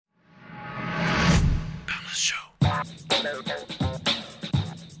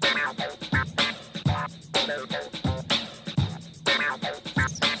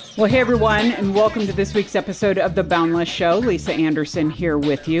Well, hey, everyone, and welcome to this week's episode of The Boundless Show. Lisa Anderson here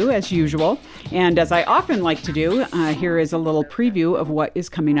with you, as usual. And as I often like to do, here is a little preview of what is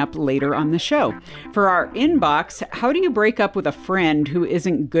coming up later on the show. For our inbox, how do you break up with a friend who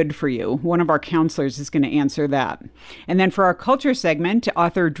isn't good for you? One of our counselors is going to answer that. And then for our culture segment,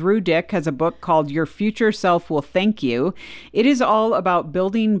 author Drew Dick has a book called Your Future Self Will Thank You. It is all about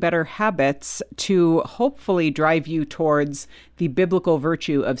building better habits to hopefully drive you towards the biblical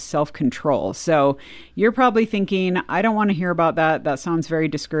virtue of self-control. So you're probably thinking, I don't want to hear about that. That sounds very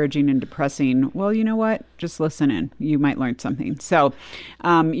discouraging and depressing. Well, you know what? Just listen in. You might learn something. So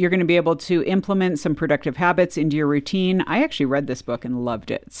you're going to be able to implement some productive habits into your routine. I actually read this book and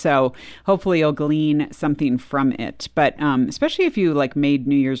loved it. So hopefully you'll glean something from it. But especially if you made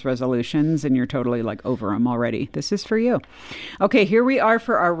New Year's resolutions and you're totally over them already, this is for you. Okay, here we are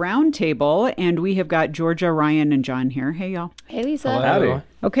for our roundtable, and we have got Georgia, Ryan, and John here. Hey, y'all. Hey, Lisa. Hello. Howdy.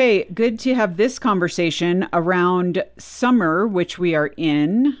 Okay, good to have this conversation around summer, which we are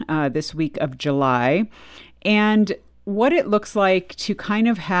in this week of July, and what it looks like to kind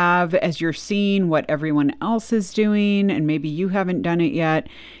of have, as you're seeing what everyone else is doing, and maybe you haven't done it yet,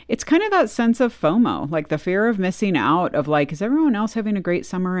 it's kind of that sense of FOMO, the fear of missing out of is everyone else having a great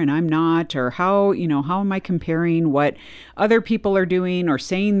summer and I'm not? Or how am I comparing what other people are doing or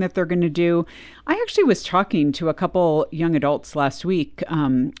saying that they're going to do? I actually was talking to a couple young adults last week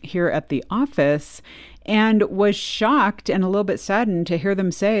here at the office, and was shocked and a little bit saddened to hear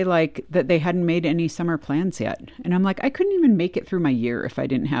them say that they hadn't made any summer plans yet. And I'm I couldn't even make it through my year if I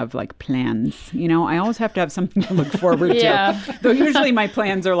didn't have plans. I always have to have something to look forward to. Though usually my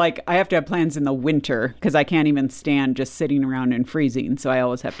plans are I have to have plans in the winter because I can't even stand just sitting around and freezing. So I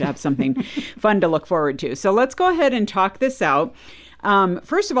always have to have something fun to look forward to. So let's go ahead and talk this out.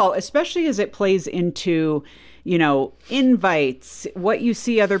 First of all, especially as it plays into invites, what you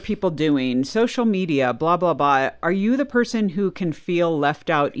see other people doing, social media, blah, blah, blah. Are you the person who can feel left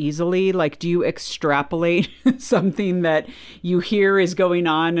out easily? Do you extrapolate something that you hear is going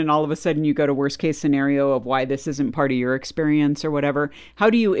on and all of a sudden you go to worst case scenario of why this isn't part of your experience or whatever? How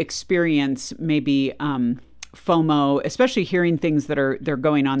do you experience maybe FOMO, especially hearing things they're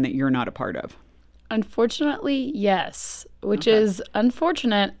going on that you're not a part of? Unfortunately, yes, which is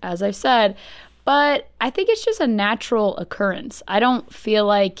unfortunate, as I've said. But I think it's just a natural occurrence. I don't feel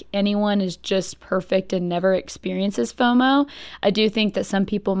like anyone is just perfect and never experiences FOMO. I do think that some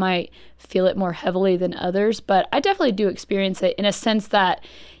people might feel it more heavily than others, but I definitely do experience it in a sense that,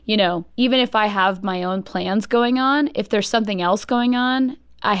 even if I have my own plans going on, if there's something else going on,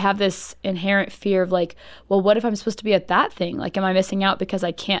 I have this inherent fear of well, what if I'm supposed to be at that thing? Am I missing out because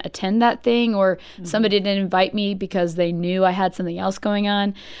I can't attend that thing, or somebody didn't invite me because they knew I had something else going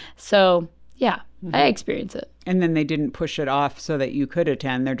on? So yeah, I experience it. And then they didn't push it off so that you could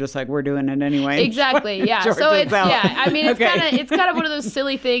attend. They're just we're doing it anyway. Exactly. Yeah. So it's it's kind of one of those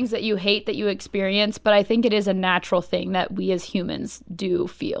silly things that you hate that you experience, but I think it is a natural thing that we as humans do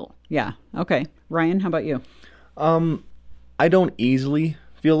feel. Yeah. Okay. Ryan, how about you? I don't easily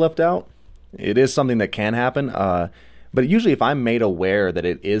feel left out. It is something that can happen. But usually if I'm made aware that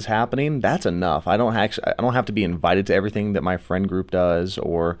it is happening, that's enough. I don't have to be invited to everything that my friend group does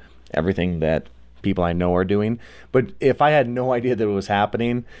or everything that people I know are doing. But if I had no idea that it was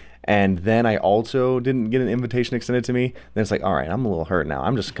happening, and then I also didn't get an invitation extended to me, then it's all right, I'm a little hurt now.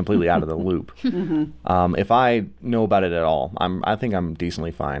 I'm just completely out of the loop. If I know about it at all, I think I'm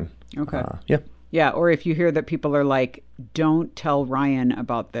decently fine. Okay. Yeah. Yeah, or if you hear that people are don't tell Ryan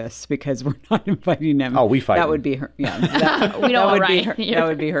about this because we're not inviting him. Oh, we fight. That would be we don't want Ryan. That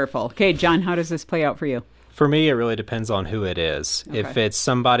would be hurtful. Okay, John, how does this play out for you? For me, it really depends on who it is. Okay. If it's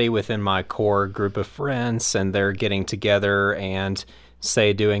somebody within my core group of friends and they're getting together and,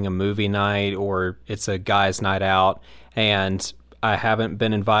 say, doing a movie night, or it's a guy's night out, and I haven't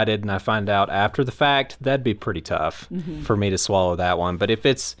been invited and I find out after the fact, that'd be pretty tough for me to swallow that one. But if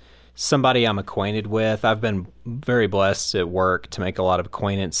it's somebody I'm acquainted with, I've been very blessed at work to make a lot of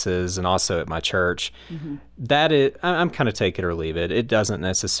acquaintances, and also at my church. That is, I'm kind of take it or leave it. It doesn't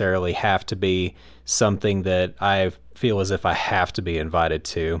necessarily have to be something that I feel as if I have to be invited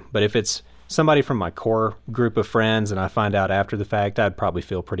to. But if it's somebody from my core group of friends and I find out after the fact, I'd probably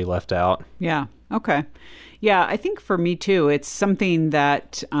feel pretty left out. Yeah. Okay. Yeah, I think for me too, it's something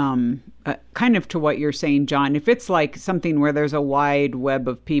that kind of to what you're saying, John, if it's something where there's a wide web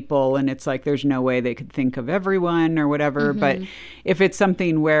of people and it's there's no way they could think of everyone or whatever. But if it's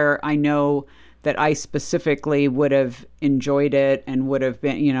something where I know that I specifically would have enjoyed it and would have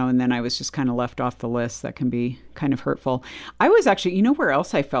been, and then I was just kind of left off the list. That can be kind of hurtful. I was actually, where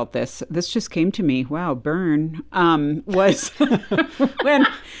else I felt this? This just came to me. Wow, burn. Was when,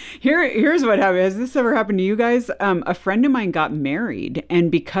 here's what happened. Has this ever happened to you guys? A friend of mine got married, and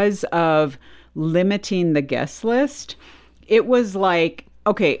because of limiting the guest list, it was like,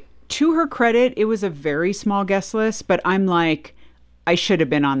 okay, to her credit, it was a very small guest list, but I'm like, I should have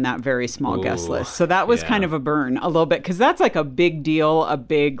been on that very small guest list. So that was kind of a burn a little bit, because that's like a big deal, a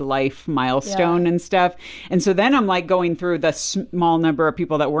big life milestone and stuff. And so then I'm like going through the small number of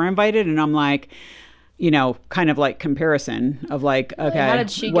people that were invited, and I'm like, kind of like comparison of like, okay, how did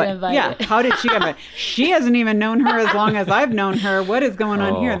she get invited? Yeah, how did she get invited? She hasn't even known her as long as I've known her. What is going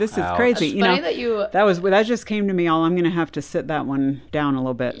on here? This is crazy. It's funny that just came to me. I'm going to have to sit that one down a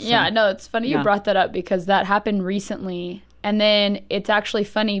little bit. So. Yeah, no, it's funny you brought that up, because that happened recently. And then it's actually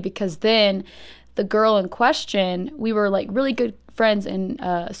funny because then the girl in question, we were like really good friends in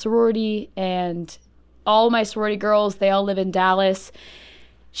sorority, and all my sorority girls, they all live in Dallas.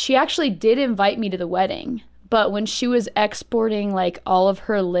 She actually did invite me to the wedding, but when she was exporting like all of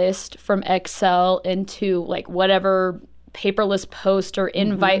her list from Excel into like whatever paperless post or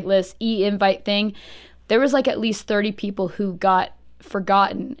invite list, e-invite thing, there was like at least 30 people who got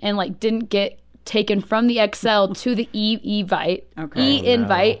forgotten and like didn't get taken from the Excel to the e-invite.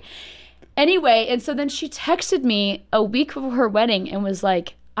 Anyway, and so then she texted me a week before her wedding and was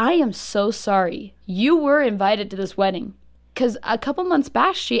like, I am so sorry. You were invited to this wedding. Because a couple months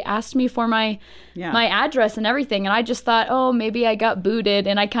back, she asked me for my address and everything. And I just thought, oh, maybe I got booted.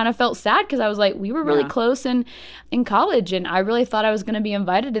 And I kind of felt sad because I was like, we were really close in college. And I really thought I was going to be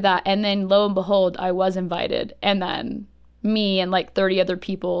invited to that. And then lo and behold, I was invited. And then me and like 30 other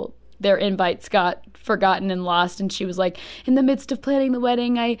people, their invites got forgotten and lost. And she was like, in the midst of planning the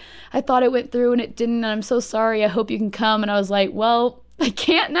wedding, I thought it went through and it didn't. And I'm so sorry. I hope you can come. And I was like, well, I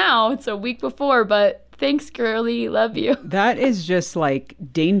can't now. It's a week before, but thanks, girly. Love you. That is just like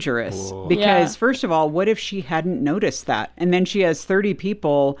dangerous. Because first of all, what if she hadn't noticed that? And then she has 30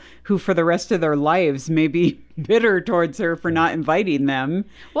 people who for the rest of their lives may be bitter towards her for not inviting them.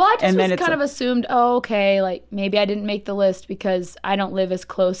 Well, I just was kind of assumed, oh, okay, like maybe I didn't make the list because I don't live as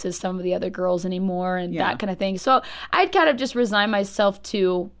close as some of the other girls anymore and that kind of thing. So I'd kind of just resign myself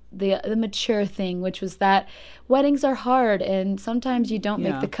to the mature thing, which was that weddings are hard and sometimes you don't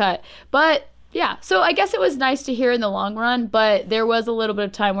make the cut. But yeah, so I guess it was nice to hear in the long run, but there was a little bit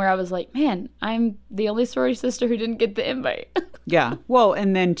of time where I was like, man, I'm the only sorority sister who didn't get the invite. Yeah. Well,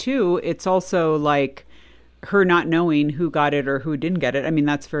 and then too, it's also like her not knowing who got it or who didn't get it. I mean,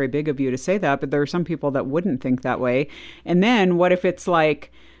 that's very big of you to say that, but there are some people that wouldn't think that way. And then what if it's like,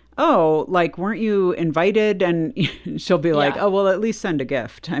 oh, like, weren't you invited? And she'll be like, oh, well, at least send a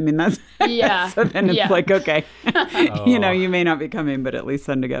gift. I mean, that's, so then it's like, okay, you may not be coming, but at least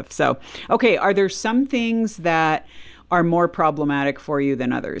send a gift. So, okay, are there some things that are more problematic for you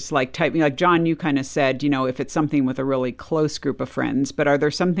than others? Like John, you kind of said, if it's something with a really close group of friends, but are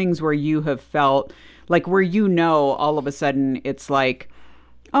there some things where you have felt like where all of a sudden it's like,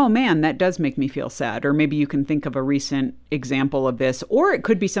 oh man, that does make me feel sad. Or maybe you can think of a recent example of this, or it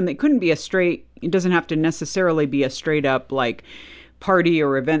could be something, it couldn't be it doesn't have to necessarily be a straight up like party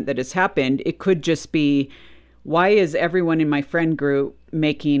or event that has happened. It could just be, why is everyone in my friend group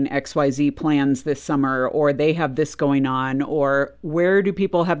making XYZ plans this summer, or they have this going on, or where do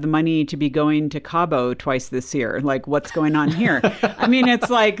people have the money to be going to Cabo twice this year? Like, what's going on here? I mean, it's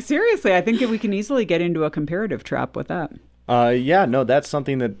like, seriously, I think that we can easily get into a comparative trap with that. That's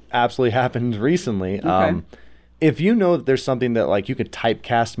something that absolutely happened recently. Okay. If you know that there's something that like you could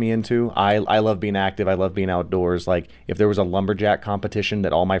typecast me into, I love being active. I love being outdoors. Like if there was a lumberjack competition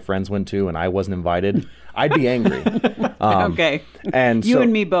that all my friends went to and I wasn't invited, I'd be angry. Okay. And you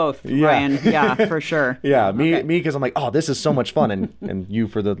and me both, Ryan. Yeah, for sure. Yeah, me because I'm like, oh, this is so much fun, and you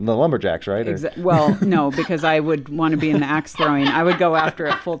for the lumberjacks, right? Well, no, because I would want to be in the axe throwing. I would go after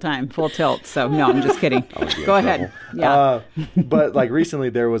it full time, full tilt. So no, I'm just kidding. Go ahead. Yeah. But like recently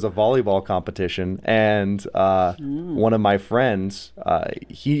there was a volleyball competition, and one of my friends,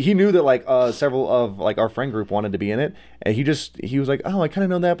 he knew that like several of like our friend group wanted to be in it, and he was like, oh, I kind of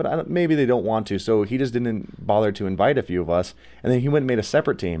know that, but maybe they don't want to, so he just didn't bother to invite a few of us, and then he went and made a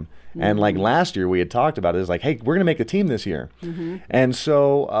separate team. And like last year we had talked about it. It was like, hey, we're gonna make a team this year. And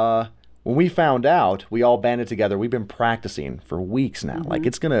so when we found out, we all banded together. We've been practicing for weeks now. Like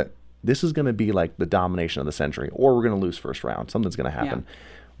this is gonna be like the domination of the century, or we're gonna lose first round. Something's gonna happen.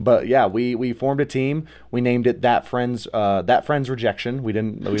 But yeah, we formed a team. We named it That Friend's Rejection. We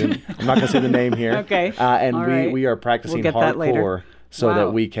didn't. I'm not gonna say the name here. Okay. And all right. we are practicing we'll get that later. hardcore so Wow.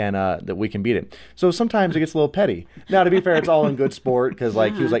 that we can beat it. So sometimes it gets a little petty. Now, to be fair, it's all in good sport because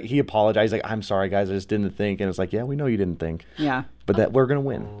like he apologized, like, I'm sorry guys, I just didn't think, and it's like, yeah, we know you didn't think. Yeah. But that we're gonna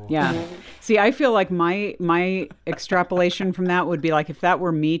win. Yeah. See, I feel like my extrapolation from that would be like, if that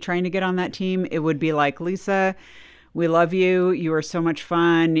were me trying to get on that team, it would be like, Lisa, we love you. You are so much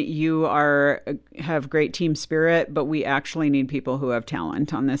fun. You have great team spirit, but we actually need people who have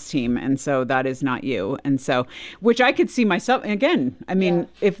talent on this team. And so that is not you. And so, which I could see myself, again, I mean,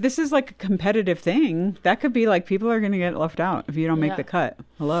 if this is like a competitive thing, that could be like, people are going to get left out if you don't make the cut.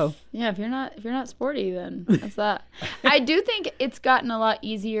 Hello. Yeah. If you're not sporty, then that's that. I do think it's gotten a lot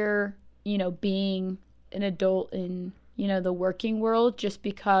easier, being an adult in, the working world, just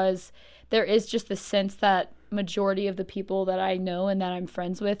because there is just the sense that majority of the people that I know and that I'm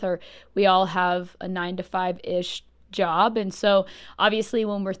friends with we all have a 9-to-5-ish job. And so obviously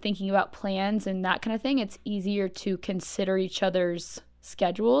when we're thinking about plans and that kind of thing, it's easier to consider each other's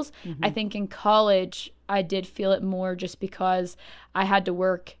schedules. I think in college, I did feel it more just because I had to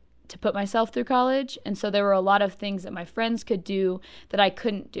work to put myself through college. And so there were a lot of things that my friends could do that I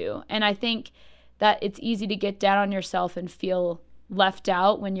couldn't do. And I think that it's easy to get down on yourself and feel left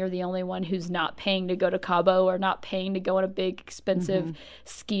out when you're the only one who's not paying to go to Cabo or not paying to go on a big expensive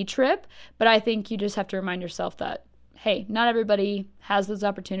ski trip. But I think you just have to remind yourself that, hey, not everybody has those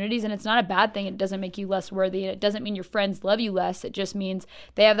opportunities, and it's not a bad thing. It doesn't make you less worthy, and it doesn't mean your friends love you less. It just means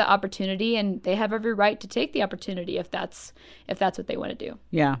they have the opportunity, and they have every right to take the opportunity if that's what they want to do.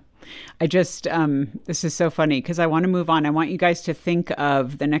 Yeah. I just, this is so funny because I want to move on. I want you guys to think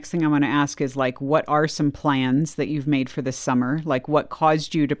of, the next thing I want to ask is like, what are some plans that you've made for this summer? Like, what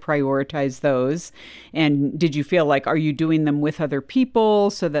caused you to prioritize those? And did you feel like, are you doing them with other people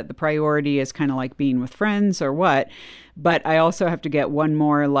so that the priority is kind of like being with friends or what? But I also have to get one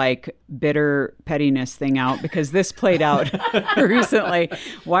more like bitter pettiness thing out because this played out recently.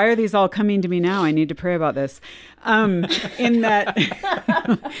 Why are these all coming to me now? I need to pray about this. In that,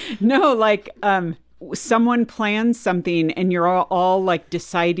 no, like someone plans something and you're all like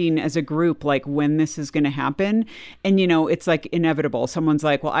deciding as a group like when this is going to happen, and it's like inevitable. Someone's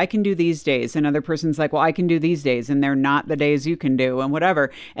like, well, I can do these days, another person's like, well, I can do these days, and they're not the days you can do, and whatever.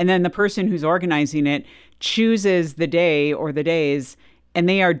 And then the person who's organizing it chooses the day or the days, and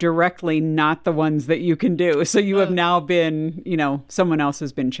they are directly not the ones that you can do. So you have now been, someone else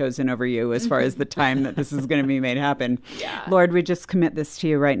has been chosen over you as far as the time that this is going to be made happen. Yeah. Lord, we just commit this to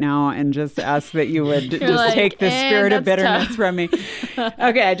you right now and just ask that you would take the spirit of bitterness from me.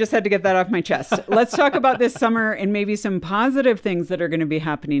 Okay, I just had to get that off my chest. Let's talk about this summer and maybe some positive things that are going to be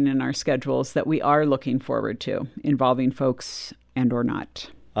happening in our schedules that we are looking forward to, involving folks and or not.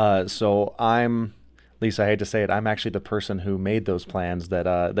 Lisa, I hate to say it, I'm actually the person who made those plans that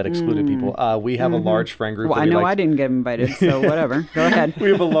excluded people. We have a large friend group. Well, I know I didn't get invited, so whatever. Go ahead.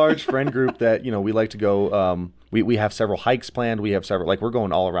 We have a large friend group that, we like to go. We have several hikes planned. We have several, we're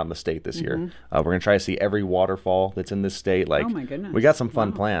going all around the state this year. We're going to try to see every waterfall that's in this state. Oh my goodness. We got some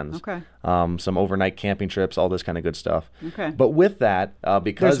fun plans. Okay. Some overnight camping trips, all this kind of good stuff. Okay. But with that,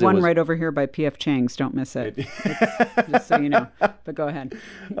 because there's one right over here by P.F. Chang's. Don't miss it. Just so you know. But go ahead.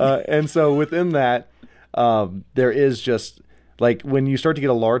 And so within that, there is just like when you start to get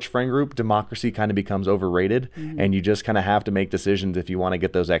a large friend group, democracy kind of becomes overrated, and you just kind of have to make decisions if you want to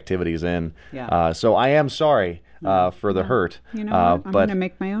get those activities in. Yeah. So I am sorry for the hurt. You know what? I'm going to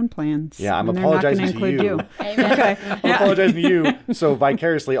make my own plans. Yeah, I'm apologizing to you. Okay. I'm apologizing to you. So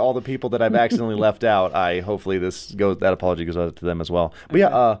vicariously, all the people that I've accidentally left out, hopefully that apology goes out to them as well. But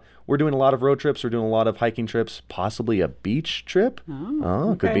yeah, we're doing a lot of road trips. We're doing a lot of hiking trips, possibly a beach trip.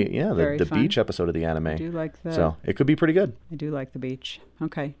 Oh, could be. Yeah, the beach episode of the anime. I do like that. So it could be pretty good. I do like the beach.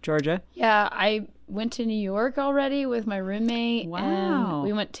 Okay, Georgia? Yeah, I went to New York already with my roommate. Wow. And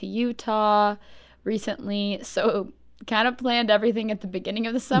we went to Utah recently. So kind of planned everything at the beginning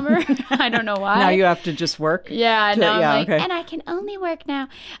of the summer. I don't know why. Now you have to just work? Yeah, now I'm like, and I can only work now.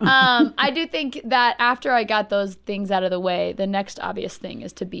 I do think that after I got those things out of the way, the next obvious thing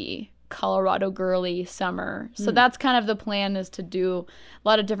is to be Colorado girly summer. So that's kind of the plan, is to do a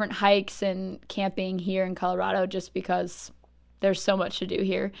lot of different hikes and camping here in Colorado, just because there's so much to do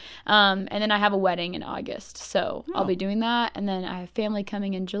here. And then I have a wedding in August, so I'll be doing that. And then I have family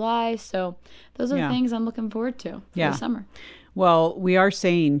coming in July. So those are the things I'm looking forward to for the summer. Well, we are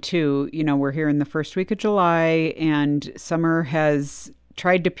saying, too, we're here in the first week of July, and summer has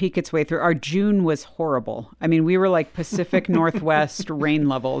tried to peek its way through. Our June was horrible. I mean, we were like Pacific Northwest rain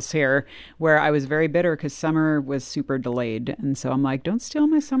levels here, where I was very bitter because summer was super delayed. And so I'm like, don't steal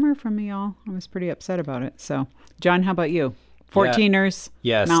my summer from me, y'all. I was pretty upset about it. So, John, how about you? 14ers,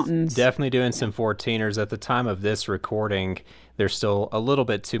 yes, mountains. Definitely doing some 14ers. At the time of this recording, there's still a little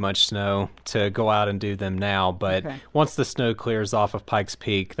bit too much snow to go out and do them now. But once the snow clears off of Pikes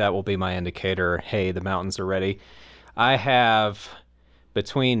Peak, that will be my indicator. Hey, the mountains are ready. I have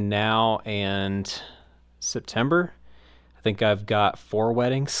between now and September, I think I've got 4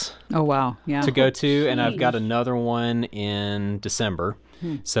 weddings. Oh, wow. Yeah. To go to, and I've got another one in December.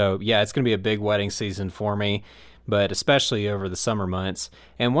 So, yeah, it's going to be a big wedding season for me, but especially over the summer months.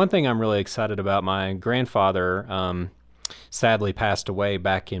 And one thing I'm really excited about, my grandfather sadly passed away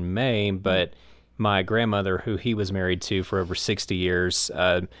back in May, but my grandmother, who he was married to for over 60 years,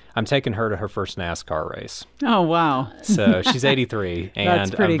 I'm taking her to her first NASCAR race. Oh, wow. So she's 83, and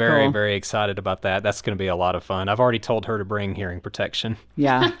I'm very, cool. very excited about that. That's going to be a lot of fun. I've already told her to bring hearing protection.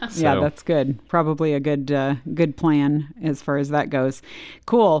 Yeah, yeah, that's good. Probably a good plan as far as that goes.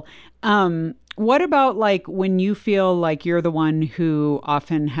 Cool. What about like when you feel like you're the one who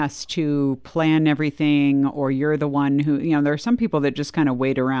often has to plan everything, or you're the one who, there are some people that just kind of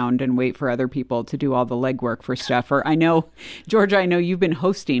wait around and wait for other people to do all the legwork for stuff. Or I know, Georgia, you've been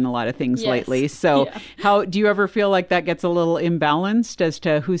hosting a lot of things lately. So how do you ever feel like that gets a little imbalanced as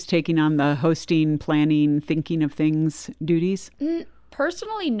to who's taking on the hosting, planning, thinking of things duties?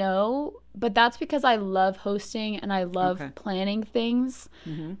 Personally, no, but that's because I love hosting and I love planning things.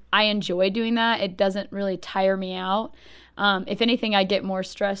 I enjoy doing that. It doesn't really tire me out. If anything, I get more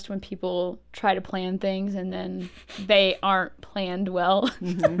stressed when people try to plan things and then they aren't planned well.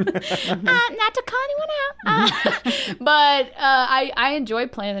 Not to call anyone out. But I enjoy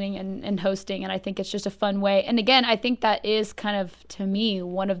planning and hosting, and I think it's just a fun way. And again, I think that is kind of, to me,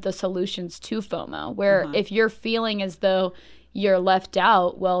 one of the solutions to FOMO, where if you're feeling as though you're left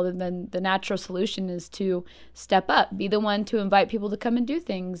out, well, then the natural solution is to step up, be the one to invite people to come and do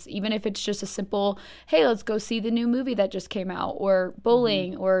things, even if it's just a simple, hey, let's go see the new movie that just came out, or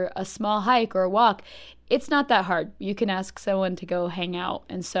bowling, or a small hike or a walk. It's not that hard. You can ask someone to go hang out,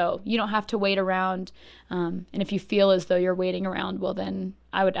 and so you don't have to wait around. And if you feel as though you're waiting around, well, then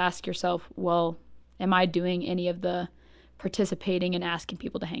I would ask yourself, well, am I doing any of the participating and asking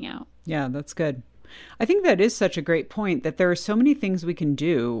people to hang out? Yeah, that's good. I think that is such a great point, that there are so many things we can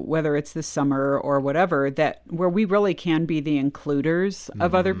do, whether it's this summer or whatever, that where we really can be the includers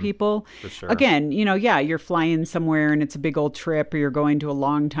of other people. For sure. Again, you're flying somewhere and it's a big old trip, or you're going to a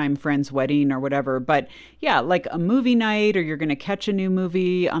longtime friend's wedding or whatever. But yeah, like a movie night, or you're going to catch a new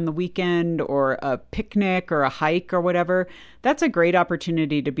movie on the weekend, or a picnic or a hike or whatever. That's a great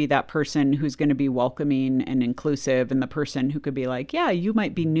opportunity to be that person who's going to be welcoming and inclusive, and the person who could be like, yeah, you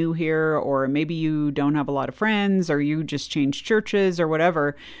might be new here, or maybe you don't have a lot of friends, or you just changed churches or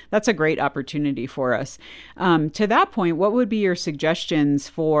whatever. That's a great opportunity for us. To that point, what would be your suggestions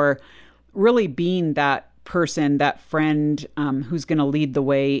for really being that person, that friend who's going to lead the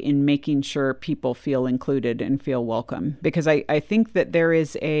way in making sure people feel included and feel welcome? Because I think that there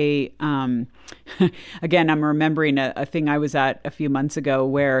is a, again, I'm remembering a thing I was at a few months ago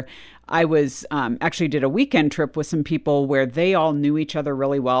where I was actually did a weekend trip with some people where they all knew each other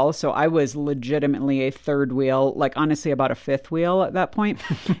really well. So I was legitimately a third wheel, like honestly about a fifth wheel at that point.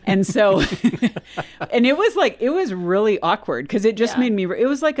 And so, and it was really awkward because it just made me, it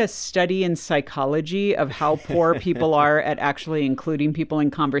was like a study in psychology of how poor people are at actually including people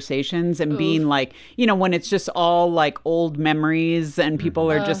in conversations and being like, when it's just all like old memories and people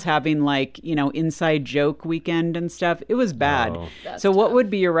are just having like, inside joke weekend and stuff. It was bad. So what would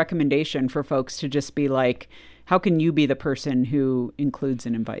be your recommendation for folks to just be like, how can you be the person who includes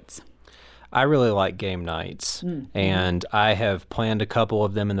and invites? I really like game nights, and I have planned a couple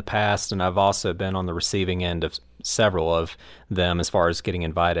of them in the past, and I've also been on the receiving end of several of them as far as getting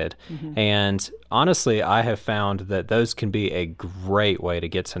invited. And honestly, I have found that those can be a great way to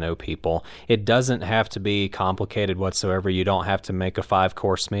get to know people. It doesn't have to be complicated whatsoever. You don't have to make a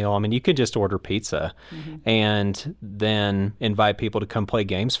 5-course meal. I mean, you could just order pizza and then invite people to come play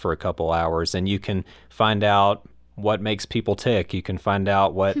games for a couple hours, and you can find out what makes people tick. You can find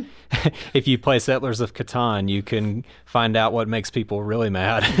out what, if you play Settlers of Catan, you can find out what makes people really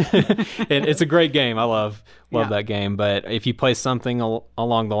mad. It's a great game. I love that game. But if you play something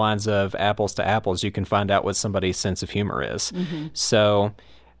along the lines of apples to apples, you can find out what somebody's sense of humor is. So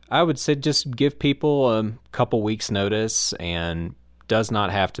I would say just give people a couple weeks notice, and does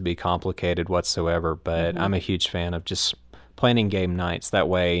not have to be complicated whatsoever. But I'm a huge fan of just planning game nights. That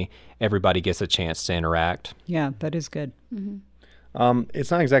way everybody gets a chance to interact. Yeah, that is good.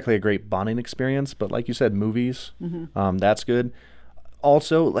 It's not exactly a great bonding experience, but like you said, movies, that's good.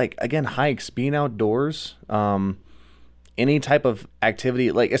 Also, like, again, hikes, being outdoors, any type of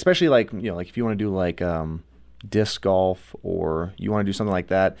activity, like, especially like, like if you want to do like disc golf, or you want to do something like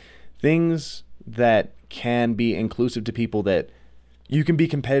that, things that can be inclusive to people, that you can be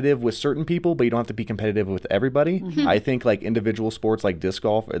competitive with certain people, but you don't have to be competitive with everybody. I think like individual sports like disc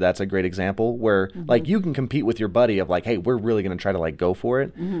golf, that's a great example where like you can compete with your buddy of like, hey, we're really going to try to like go for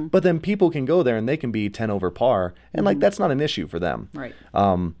it. But then people can go there and they can be 10 over par. And like, that's not an issue for them. Right.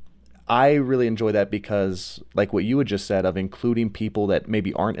 I really enjoy that because, like what you had just said, of including people that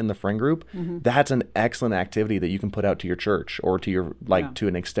maybe aren't in the friend group, that's an excellent activity that you can put out to your church or to your to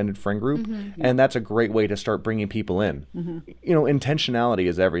an extended friend group, and that's a great way to start bringing people in. You know, intentionality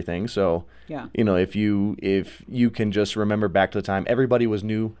is everything. So, you know, if you can just remember back to the time everybody was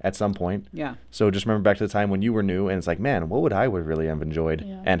new at some point. So just remember back to the time when you were new, and it's like, man, what would I really have enjoyed?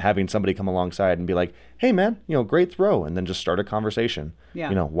 And having somebody come alongside and be like, hey, man, you know, great throw, and then just start a conversation. You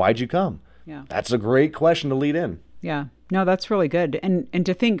know, why'd you come? That's a great question to lead in. No, that's really good. And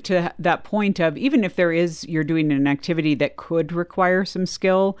to think to that point of, even if you're doing an activity that could require some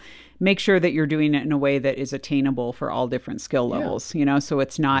skill, make sure that you're doing it in a way that is attainable for all different skill levels, you know, so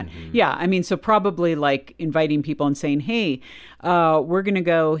it's not, I mean, so probably like inviting people and saying, hey, we're going to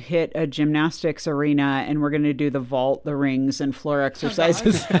go hit a gymnastics arena and we're going to do the vault, the rings, and floor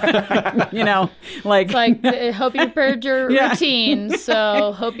exercises. You know, like, it's like, I hope you prepared your routine.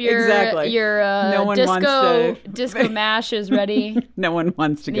 So hope your disco mash is ready. No one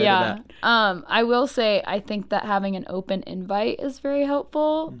wants to go to that. I will say, I think that having an open invite is very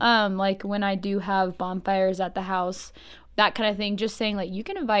helpful. Like when I do have bonfires at the house, that kind of thing, just saying like, you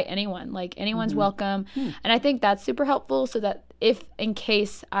can invite anyone, like anyone's welcome. And I think that's super helpful, so that if in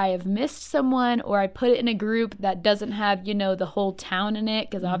case I have missed someone or I put it in a group that doesn't have, you know, the whole town in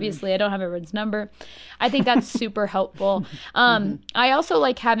it, because obviously I don't have everyone's number, I think that's super helpful. I also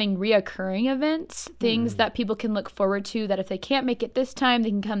like having reoccurring events, things that people can look forward to, that if they can't make it this time,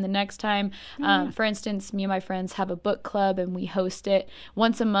 they can come the next time. For instance, me and my friends have a book club and we host it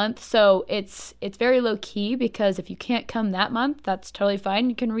once a month. So it's very low key, because if you can't come that month, that's totally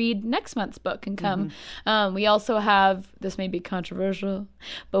fine. You can read next month's book and come. We also have, this may be controversial,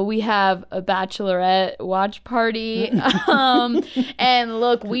 but we have a bachelorette watch party. And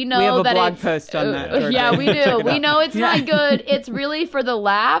look, we know we have a that blog post on that. Georgia. Yeah, we do. We know it's not good. It's really for the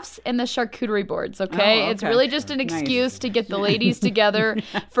laughs and the charcuterie boards, okay? It's really just an excuse to get the ladies together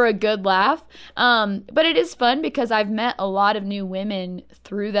for a good laugh. But it is fun because I've met a lot of new women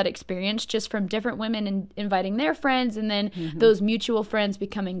through that experience, just from different women and inviting their friends, and then those mutual friends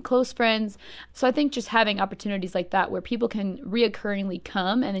becoming close friends. So I think just having opportunities like that where people can reoccurringly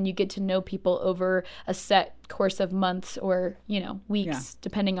come, and then you get to know people over a set course of months or, you know, weeks,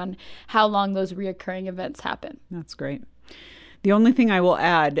 depending on how long those reoccurring events happen. That's great. The only thing I will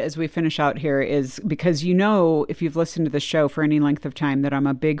add as we finish out here is, because you know, if you've listened to the show for any length of time, that I'm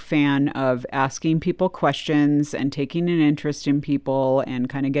a big fan of asking people questions and taking an interest in people and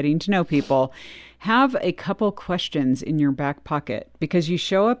kind of getting to know people. Have a couple questions in your back pocket, because you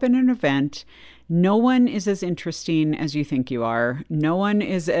show up in an event, no one is as interesting as you think you are. No one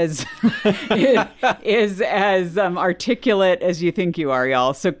is as articulate as you think you are,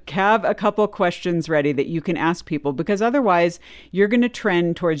 y'all. So have a couple questions ready that you can ask people, because otherwise you're going to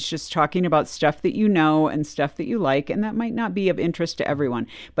trend towards just talking about stuff that you know and stuff that you like, and that might not be of interest to everyone.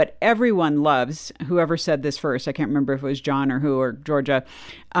 But everyone loves, whoever said this first, I can't remember if it was John or who, or Georgia,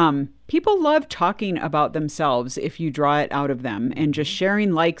 people love talking about themselves if you draw it out of them, and just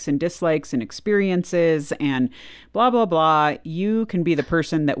sharing likes and dislikes and experiences and blah, blah, blah. You can be the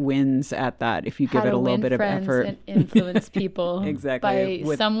person that wins at that if you give it a little bit of effort. And influence people. Exactly.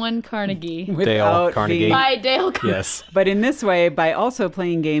 By someone Carnegie. Dale Carnegie. By Dale Carnegie. Yes. But in this way, by also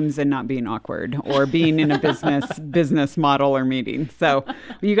playing games and not being awkward or being in a business model or meeting. So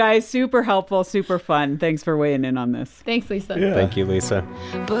you guys, super helpful, super fun. Thanks for weighing in on this. Thanks, Lisa. Yeah. Thank you, Lisa.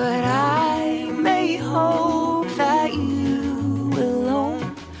 But I may hope that you will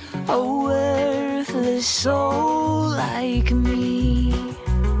own a worthless soul like me.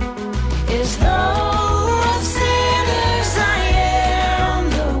 As though of sinners I am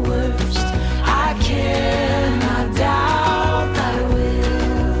the worst, I cannot doubt thy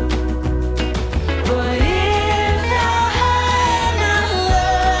will. But if thou had not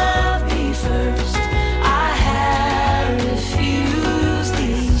loved me first, I had refused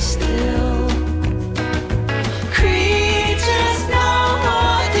thee still. Creatures no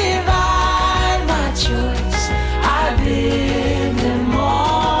more divide my choice, I bid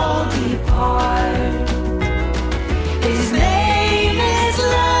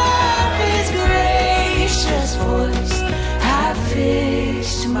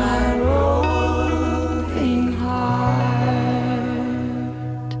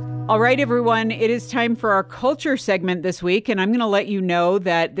All right, everyone, it is time for our culture segment this week, and I'm going to let you know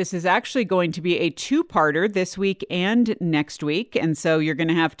that this is actually going to be a two-parter this week and next week, and so you're going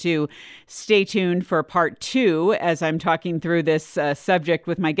to have to stay tuned for part 2 as I'm talking through this subject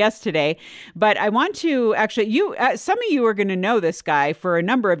with my guest today. But I want to actually, some of you are going to know this guy for a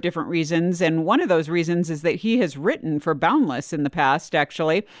number of different reasons, and one of those reasons is that he has written for Boundless in the past,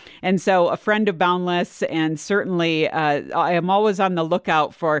 actually, and so a friend of Boundless, and certainly I am always on the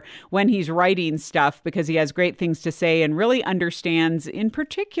lookout for when he's writing stuff because he has great things to say and really understands, in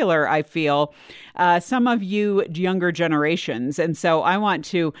particular, I feel, some of you younger generations. And so I want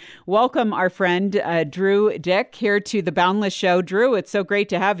to welcome our friend Drew Dick here to the Boundless Show. Drew, it's so great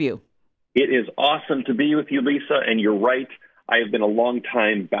to have you. It is awesome to be with you, Lisa, and you're right. I have been a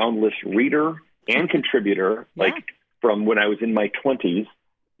long-time Boundless reader and contributor, from when I was in my 20s.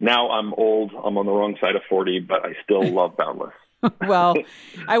 Now I'm old. I'm on the wrong side of 40, but I still love Boundless. Well,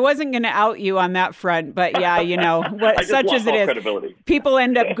 I wasn't going to out you on that front, but yeah, such as it is, people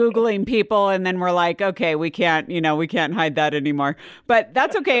end up Googling people and then we're like, okay, we can't hide that anymore. But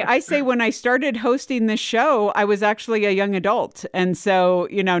that's okay. I say when I started hosting this show, I was actually a young adult. And so,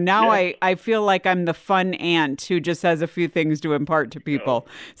 now I feel like I'm the fun aunt who just has a few things to impart to people.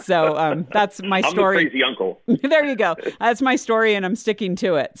 So that's my story. I'm the crazy uncle. There you go. That's my story and I'm sticking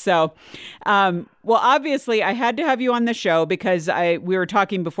to it. So, well, obviously, I had to have you on the show because we were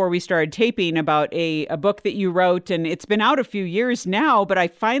talking before we started taping about a book that you wrote, and it's been out a few years now, but I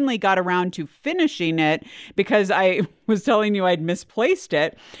finally got around to finishing it because I was telling you I'd misplaced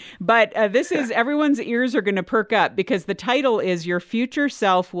it. But this is, everyone's ears are going to perk up because the title is Your Future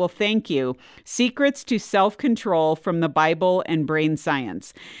Self Will Thank You, Secrets to Self-Control from the Bible and Brain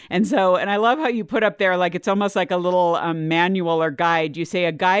Science. And I love how you put up there, like it's almost like a little manual or guide. You say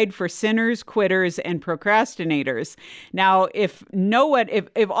a guide for sinners, quitters, and procrastinators. Now, if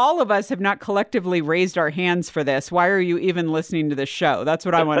all of us have not collectively raised our hands for this, why are you even listening to this show? That's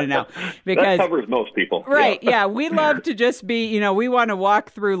what I want to know. Because that covers most people. Right. Yeah. We love to just be, we want to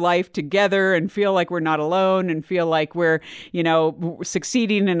walk through life together and feel like we're not alone and feel like we're,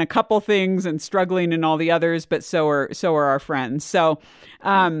 succeeding in a couple things and struggling in all the others, but so are our friends. So,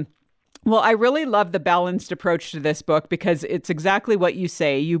 well, I really love the balanced approach to this book because it's exactly what you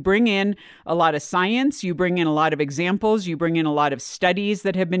say. You bring in a lot of science, you bring in a lot of examples, you bring in a lot of studies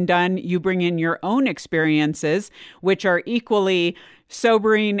that have been done, you bring in your own experiences, which are equally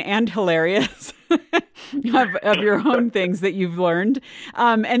sobering and hilarious of your own things that you've learned.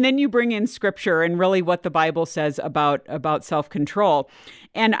 And then you bring in scripture and really what the Bible says about self-control.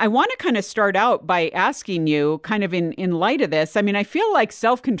 And I want to kind of start out by asking you, kind of in light of this, I mean, I feel like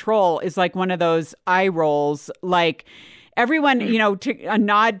self-control is like one of those eye rolls, like everyone, a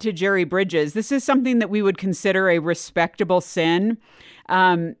nod to Jerry Bridges. This is something that we would consider a respectable sin.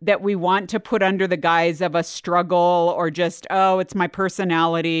 That we want to put under the guise of a struggle or just, it's my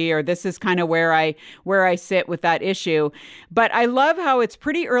personality, or this is kind of where I sit with that issue. But I love how it's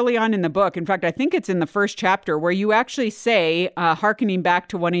pretty early on in the book. In fact, I think it's in the first chapter where you actually say, hearkening back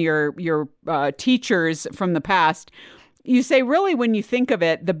to one of your teachers from the past, you say, really, when you think of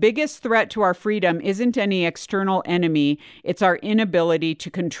it, the biggest threat to our freedom isn't any external enemy. It's our inability to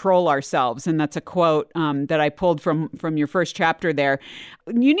control ourselves. And that's a quote that I pulled from your first chapter there.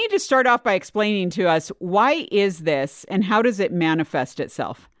 You need to start off by explaining to us, why is this and how does it manifest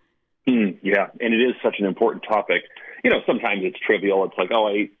itself? Yeah, and it is such an important topic. Sometimes it's trivial. It's like,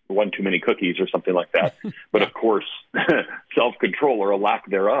 I ate one too many cookies or something like that. But of course, self-control or a lack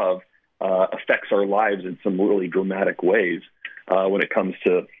thereof affects our lives in some really dramatic ways when it comes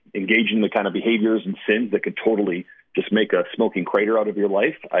to engaging in the kind of behaviors and sins that could totally just make a smoking crater out of your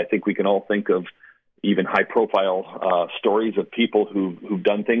life. I think we can all think of even high-profile stories of people who've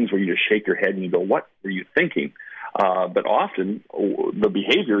done things where you just shake your head and you go, what were you thinking? But often the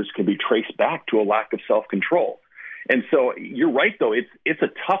behaviors can be traced back to a lack of self-control. And so you're right, though. It's a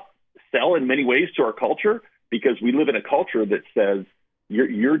tough sell in many ways to our culture because we live in a culture that says,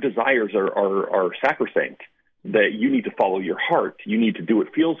 your desires are sacrosanct, that you need to follow your heart. You need to do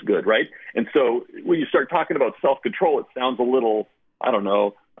what feels good, right? And so when you start talking about self-control, it sounds a little,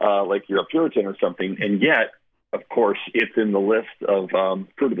 like you're a Puritan or something. And yet, of course, it's in the list of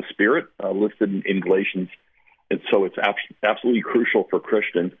fruit of the Spirit listed in Galatians. And so it's absolutely crucial for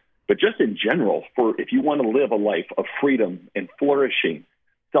Christians. But just in general, if you want to live a life of freedom and flourishing,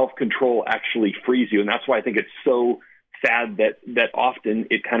 self-control actually frees you. And that's why I think it's so sad that often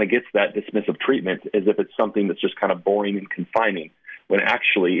it kind of gets that dismissive treatment as if it's something that's just kind of boring and confining, when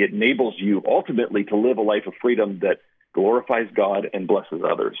actually it enables you ultimately to live a life of freedom that glorifies God and blesses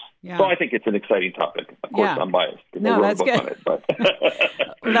others. Yeah. So I think it's an exciting topic. Of course, I'm biased. No, that's good.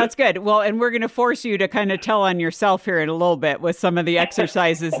 That's good. Well, and we're going to force you to kind of tell on yourself here in a little bit with some of the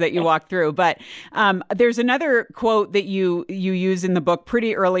exercises that you walk through. But there's another quote that you use in the book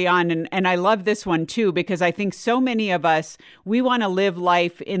pretty early on. And I love this one, too, because I think so many of us, we want to live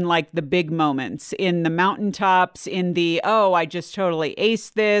life in like the big moments, in the mountaintops, in the, oh, I just totally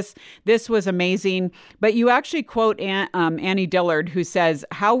aced this. This was amazing. But you actually quote Annie Dillard, who says,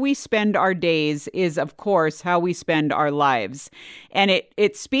 how we spend our days is, of course, how we spend our lives. And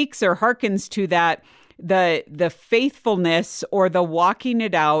it speaks or hearkens to that, the faithfulness or the walking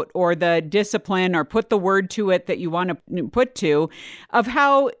it out or the discipline or put the word to it that you want to put to, of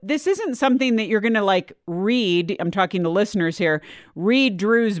how this isn't something that you're going to like read. I'm talking to listeners here, read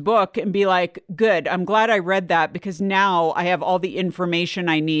Drew's book and be like, good, I'm glad I read that because now I have all the information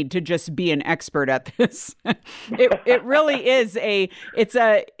I need to just be an expert at this. It really is it's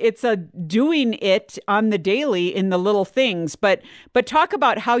a doing it on the daily in the little things, but talk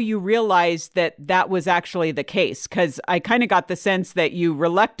about how you realized that was actually the case, because I kind of got the sense that you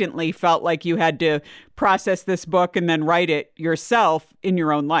reluctantly felt like you had to process this book and then write it yourself in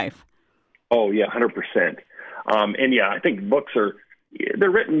your own life. Oh, yeah, 100%. And yeah, I think books they're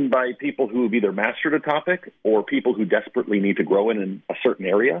written by people who have either mastered a topic or people who desperately need to grow in a certain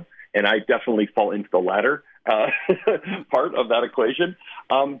area. And I definitely fall into the latter part of that equation.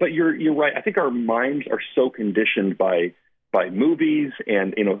 But you're right. I think our minds are so conditioned by movies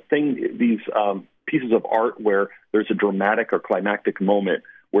and, these pieces of art where there's a dramatic or climactic moment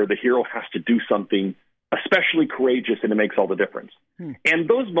where the hero has to do something especially courageous and it makes all the difference. And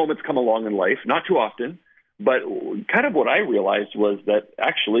those moments come along in life, not too often, but kind of what I realized was that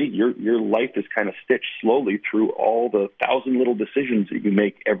actually your life is kind of stitched slowly through all the 1,000 little decisions that you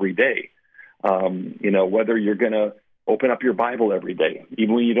make every day. Whether you're going to open up your Bible every day,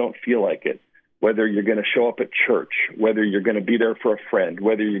 even when you don't feel like it, whether you're going to show up at church, whether you're going to be there for a friend,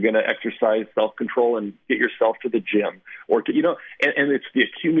 whether you're going to exercise self-control and get yourself to the gym, or to, and it's the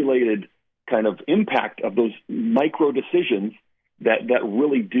accumulated kind of impact of those micro decisions that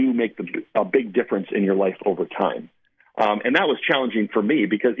really do make a big difference in your life over time. And that was challenging for me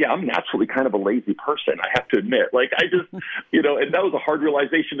because, I'm naturally kind of a lazy person, I have to admit. Like, I just, and that was a hard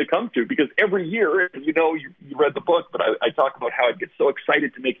realization to come to because every year, you read the book, but I talk about how I get so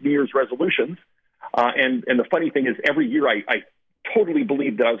excited to make New Year's resolutions. And the funny thing is every year I totally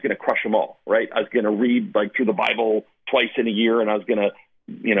believed that I was going to crush them all, right? I was going to read through the Bible twice in a year and I was going to,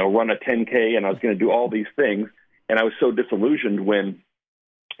 run a 10K and I was going to do all these things. And I was so disillusioned when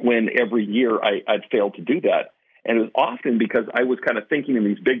every year I'd failed to do that. And it was often because I was kind of thinking in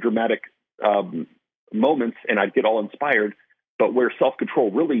these big dramatic moments and I'd get all inspired. But where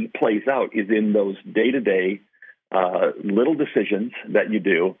self-control really plays out is in those day-to-day little decisions that you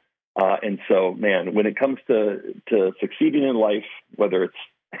do. And so, man, when it comes to succeeding in life, whether it's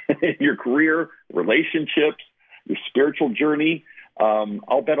in your career, relationships, your spiritual journey,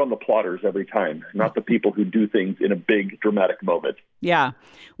 I'll bet on the plotters every time, not the people who do things in a big dramatic moment. Yeah.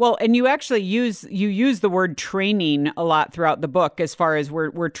 Well, and you actually use the word training a lot throughout the book as far as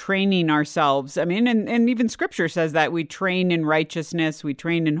we're training ourselves. I mean, and even scripture says that we train in righteousness, we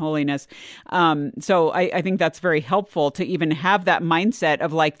train in holiness. So I think that's very helpful to even have that mindset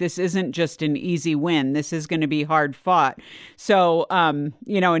of like, this isn't just an easy win. This is going to be hard fought. So, and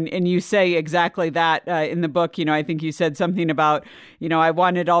you say exactly that in the book. I think you said something about, I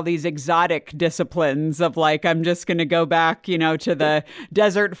wanted all these exotic disciplines of like, I'm just going to go back, to the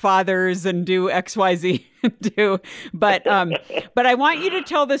desert fathers and do XYZ. But I want you to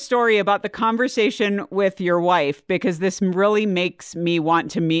tell the story about the conversation with your wife, because this really makes me want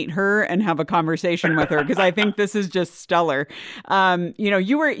to meet her and have a conversation with her, because I think this is just stellar.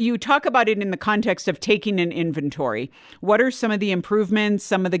 You talk about it in the context of taking an inventory. What are some of the improvements,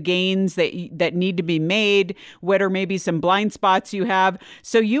 some of the gains that need to be made? What are maybe some blind spots you have?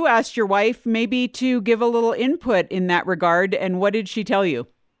 So you asked your wife maybe to give a little input in that regard, and what did she tell you?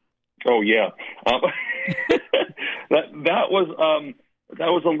 Oh yeah. That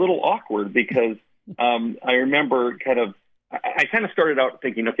was a little awkward because I remember I started out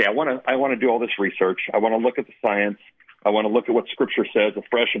thinking, okay, I want to do all this research. I want to look at the science. I want to look at what Scripture says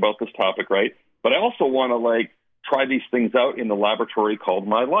afresh about this topic, right? But I also want to try these things out in the laboratory called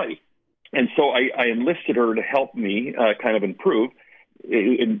my life. And so I enlisted her to help me kind of improve.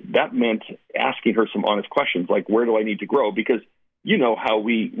 And that meant asking her some honest questions, like where do I need to grow? Because how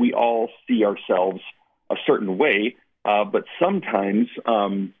we all see ourselves a certain way, but sometimes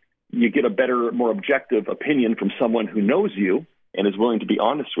you get a better, more objective opinion from someone who knows you and is willing to be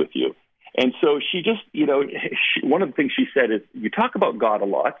honest with you. And so she just, one of the things she said is, you talk about God a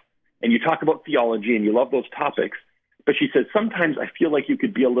lot and you talk about theology and you love those topics, But she said, sometimes I feel like you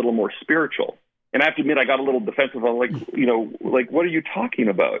could be a little more spiritual. And I have to admit, I got a little defensive. I'm like, what are you talking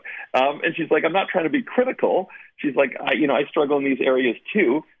about? And she's like, I'm not trying to be critical. She's like, I struggle in these areas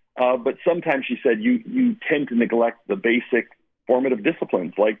too. But sometimes, she said, you tend to neglect the basic formative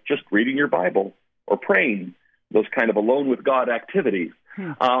disciplines, like just reading your Bible or praying, those kind of alone with God activities.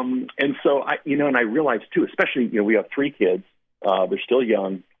 And so I realized too, especially, we have 3 kids, they're still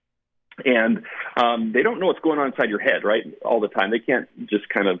young, and they don't know what's going on inside your head, right? All the time. They can't just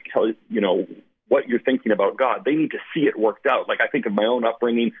kind of tell what you're thinking about God. They need to see it worked out. Like I think of my own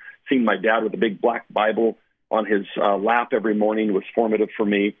upbringing, seeing my dad with a big black Bible on his lap every morning was formative for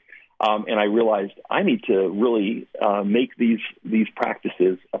me. And I realized I need to really make these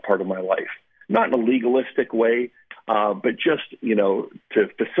practices a part of my life, not in a legalistic way, but just, to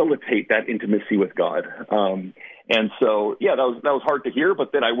facilitate that intimacy with God. And so, that was hard to hear.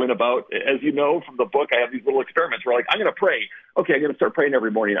 But then I went about, as you know from the book, I have these little experiments where I'm going to pray. Okay, I'm going to start praying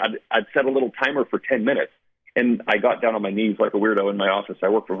every morning. I'd set a little timer for 10 minutes. And I got down on my knees like a weirdo in my office. I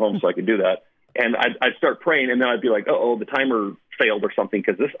work from home, so I could do that. And I'd start praying, and then I'd be like, oh, the timer failed or something,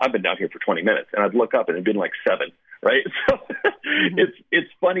 because I've been down here for 20 minutes. And I'd look up, and it'd been like 7, right? So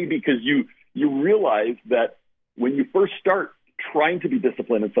it's funny because you realize that when you first start trying to be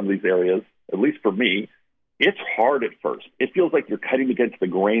disciplined in some of these areas, at least for me, it's hard at first. It feels like you're cutting against the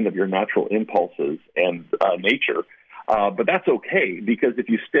grain of your natural impulses and nature. But that's okay, because if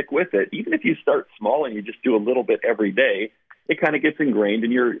you stick with it, even if you start small and you just do a little bit every day, it kind of gets ingrained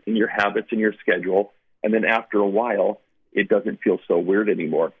in your habits and your schedule. And then after a while, it doesn't feel so weird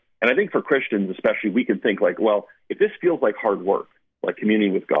anymore. And I think for Christians especially, we can think like, well, if this feels like hard work, like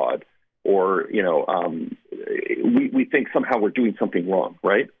communing with God, or, we think somehow we're doing something wrong,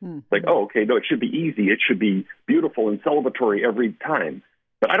 right? Like, oh, okay, no, it should be easy. It should be beautiful and celebratory every time.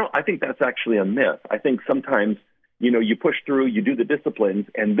 But I think that's actually a myth. I think sometimes, you push through, you do the disciplines,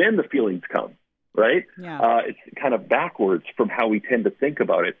 and then the feelings come, right? Yeah. It's kind of backwards from how we tend to think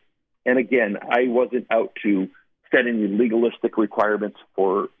about it. And again, I wasn't out to set any legalistic requirements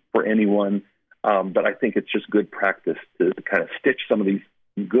for anyone, but I think it's just good practice to kind of stitch some of these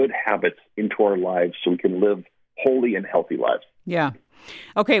good habits into our lives so we can live holy and healthy lives. Yeah.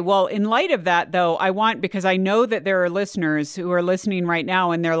 Okay. Well, in light of that, though, because I know that there are listeners who are listening right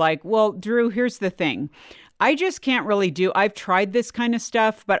now and they're like, well, Drew, here's the thing. I just can't really I've tried this kind of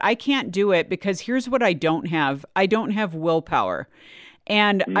stuff, but I can't do it because here's what I don't have. I don't have willpower.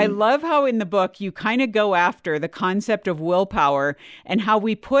 And I love how in the book you kind of go after the concept of willpower and how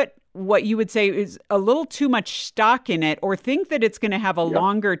we put what you would say is a little too much stock in it, or think that it's going to have a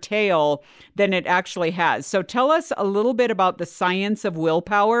longer tail than it actually has. So tell us a little bit about the science of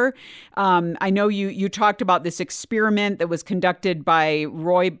willpower. I know you talked about this experiment that was conducted by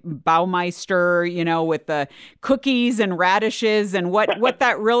Roy Baumeister, with the cookies and radishes, and what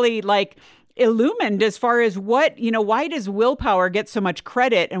that really illumined as far as why does willpower get so much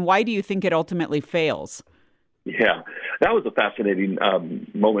credit, and why do you think it ultimately fails? Yeah, that was a fascinating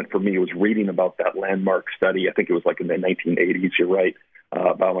moment for me. It was reading about that landmark study. I think it was in the 1980s. You're right,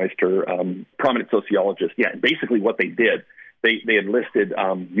 Baumeister, prominent sociologist. Yeah, and basically what they did, they enlisted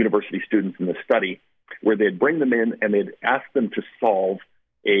university students in the study where they'd bring them in and they'd ask them to solve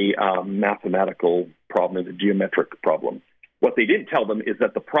a mathematical problem, a geometric problem. What they didn't tell them is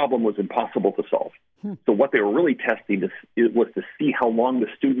that the problem was impossible to solve. So what they were really testing was to see how long the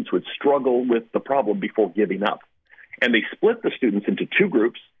students would struggle with the problem before giving up. And they split the students into 2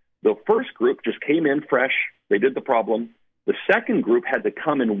 groups. The first group just came in fresh. They did the problem. The second group had to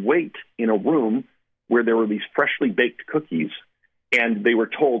come and wait in a room where there were these freshly baked cookies. And they were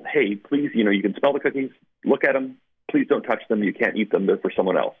told, hey, please, you can smell the cookies, look at them. Please don't touch them. You can't eat them. They're for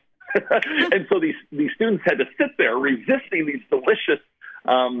someone else. And so these students had to sit there resisting these delicious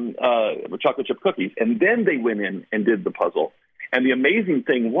chocolate chip cookies. And then they went in and did the puzzle. And the amazing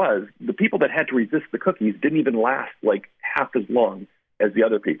thing was the people that had to resist the cookies didn't even last half as long as the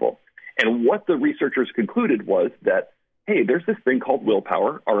other people. And what the researchers concluded was that, hey, there's this thing called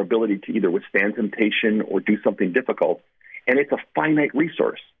willpower, our ability to either withstand temptation or do something difficult. And it's a finite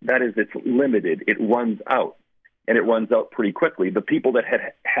resource. That is, it's limited. It runs out. And it runs out pretty quickly. The people that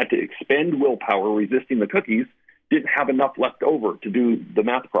had to expend willpower resisting the cookies didn't have enough left over to do the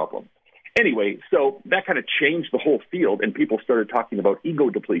math problem. Anyway, so that kind of changed the whole field, and people started talking about ego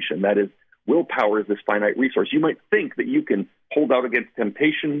depletion. That is, willpower is this finite resource. You might think that you can hold out against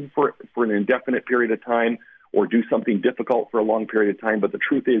temptation for an indefinite period of time or do something difficult for a long period of time, but the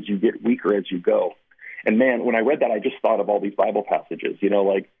truth is you get weaker as you go. And man, when I read that, I just thought of all these Bible passages,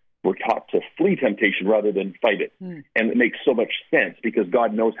 we're taught to flee temptation rather than fight it. And it makes so much sense because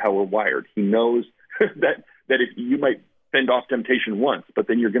God knows how we're wired. He knows that that if you might fend off temptation once, but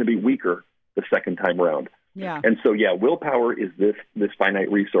then you're going to be weaker the second time around. Yeah. And so, willpower is this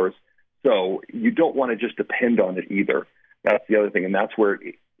finite resource. So you don't want to just depend on it either. That's the other thing. And that's where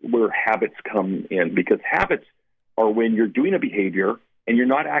habits come in, because habits are when you're doing a behavior and you're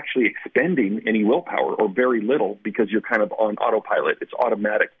not actually expending any willpower or very little, because you're kind of on autopilot. It's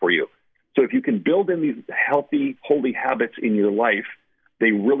automatic for you. So if you can build in these healthy, holy habits in your life,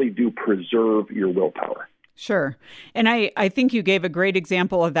 they really do preserve your willpower. Sure. And I think you gave a great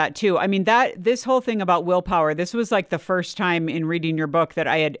example of that too. I mean, this whole thing about willpower, this was like the first time in reading your book that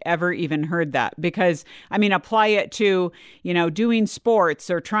I had ever even heard that, because I mean, apply it to, doing sports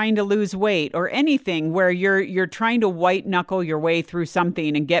or trying to lose weight or anything where you're trying to white knuckle your way through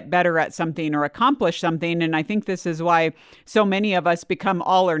something and get better at something or accomplish something. And I think this is why so many of us become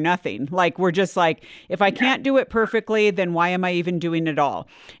all or nothing. Like, we're just like, if I can't do it perfectly, then why am I even doing it all?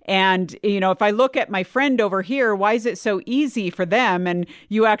 And, if I look at my friend over here, why is it so easy for them? And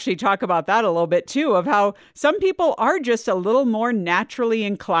you actually talk about that a little bit too, of how some people are just a little more naturally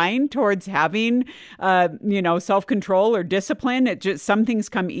inclined towards having, self-control or discipline. Some things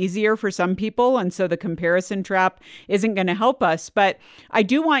come easier for some people. And so the comparison trap isn't going to help us. But I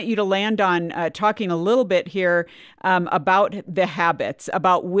do want you to land on talking a little bit here about the habits,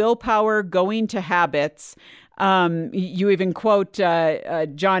 about willpower going to habits. You even quote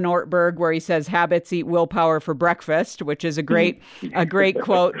John Ortberg, where he says, "Habits eat willpower for breakfast," which is a great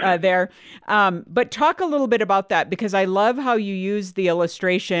quote there. But talk a little bit about that, because I love how you use the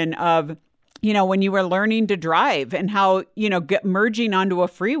illustration of, when you were learning to drive, and how, merging onto a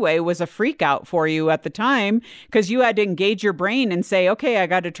freeway was a freak out for you at the time, because you had to engage your brain and say, okay, I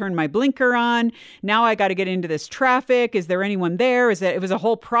got to turn my blinker on. Now I got to get into this traffic. Is there anyone there? It was a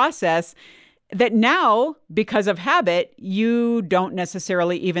whole process that now, because of habit, you don't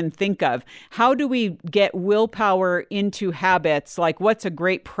necessarily even think of. How do we get willpower into habits? Like, what's a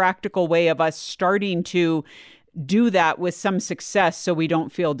great practical way of us starting to do that with some success so we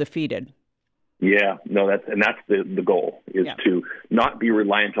don't feel defeated? Yeah, no, that's the goal, is to not be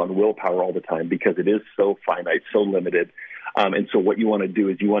reliant on willpower all the time, because it is so finite, so limited. And so what you want to do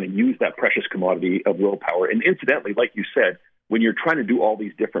is you want to use that precious commodity of willpower. And incidentally, like you said, when you're trying to do all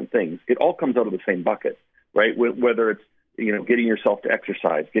these different things, it all comes out of the same bucket, right? Whether it's, getting yourself to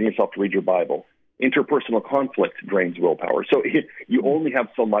exercise, getting yourself to read your Bible, interpersonal conflict drains willpower. So you only have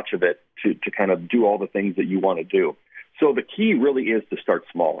so much of it to kind of do all the things that you want to do. So the key really is to start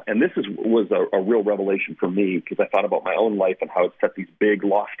small. And this was a real revelation for me, because I thought about my own life and how I'd set these big,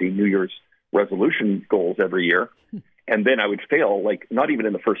 lofty New Year's resolution goals every year. And then I would fail, like not even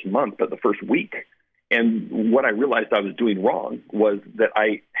in the first month, but the first week. And what I realized I was doing wrong was that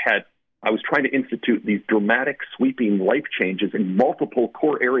I was trying to institute these dramatic, sweeping life changes in multiple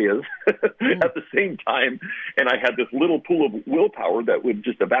core areas at the same time. And I had this little pool of willpower that would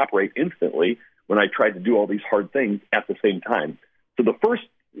just evaporate instantly when I tried to do all these hard things at the same time. So the first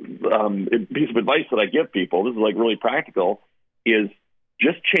piece of advice that I give people, this is like really practical, is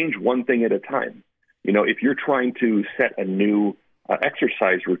just change one thing at a time. If you're trying to set a new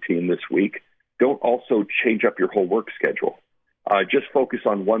exercise routine this week, don't also change up your whole work schedule. Just focus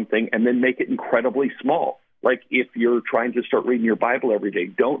on one thing and then make it incredibly small. Like, if you're trying to start reading your Bible every day,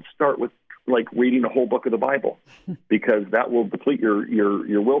 don't start with like reading a whole book of the Bible, because that will deplete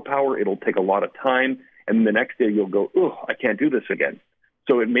your willpower. It'll take a lot of time. And the next day you'll go, oh, I can't do this again.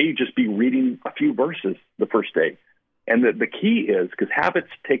 So it may just be reading a few verses the first day. And the key is, because habits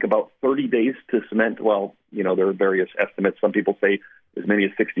take about 30 days to cement. Well, there are various estimates. Some people say as many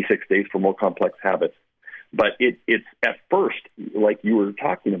as 66 days for more complex habits. But it's at first, like you were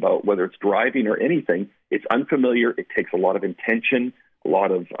talking about, whether it's driving or anything, it's unfamiliar. It takes a lot of intention, a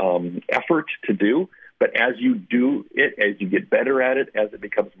lot of effort to do. But as you do it, as you get better at it, as it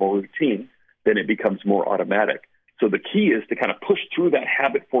becomes more routine, then it becomes more automatic. So the key is to kind of push through that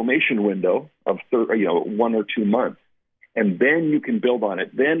habit formation window of 1 or 2 months. And then you can build on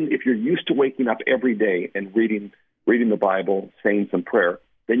it. Then if you're used to waking up every day and reading the Bible, saying some prayer,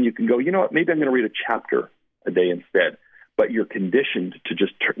 then you can go, maybe I'm going to read a chapter a day instead. But you're conditioned to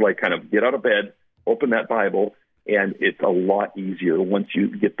just kind of get out of bed, open that Bible, and it's a lot easier once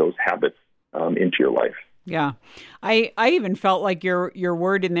you get those habits into your life. Yeah. I even felt like your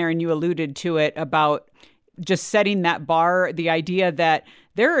word in there, and you alluded to it, about just setting that bar, the idea that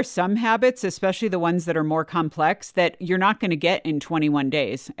there are some habits, especially the ones that are more complex, that you're not going to get in 21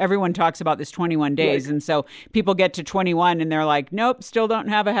 days. Everyone talks about this 21 days. Right. And so people get to 21 and they're like, nope, still don't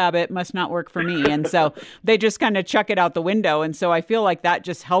have a habit, must not work for me. And so they just kind of chuck it out the window. And so I feel like that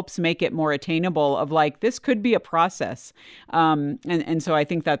just helps make it more attainable of like, this could be a process. And so I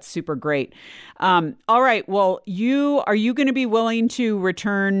think that's super great. All right. Well, are you going to be willing to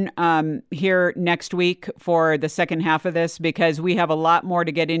return here next week for the second half of this? Because we have a lot more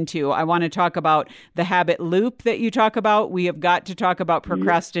to get into. I want to talk about the habit loop that you talk about. We have got to talk about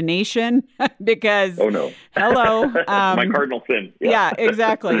procrastination because, oh no, hello, my cardinal sin. Yeah,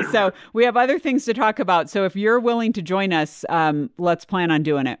 exactly. So we have other things to talk about. So if you're willing to join us, let's plan on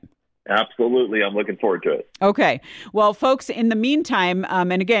doing it. Absolutely. I'm looking forward to it. Okay. Well, folks, in the meantime,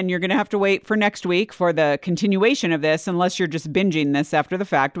 and again, you're going to have to wait for next week for the continuation of this, unless you're just binging this after the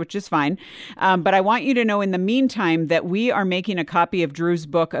fact, which is fine. But I want you to know in the meantime that we are making a copy of Drew's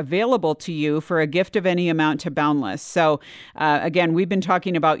book available to you for a gift of any amount to Boundless. So again, we've been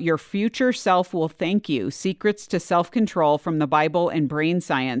talking about Your Future Self Will Thank You, Secrets to Self-Control from the Bible and Brain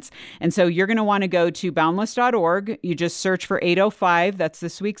Science. And so you're going to want to go to boundless.org. You just search for 805. That's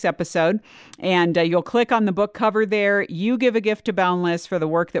this week's episode. And you'll click on the book cover there. You give a gift to Boundless for the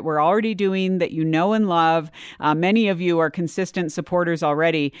work that we're already doing, that you know and love. Many of you are consistent supporters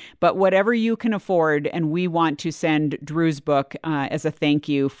already, but whatever you can afford, and we want to send Drew's book as a thank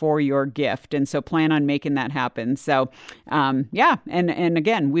you for your gift. And so plan on making that happen. So yeah, and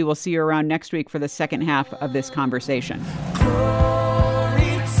again, we will see you around next week for the second half of this conversation.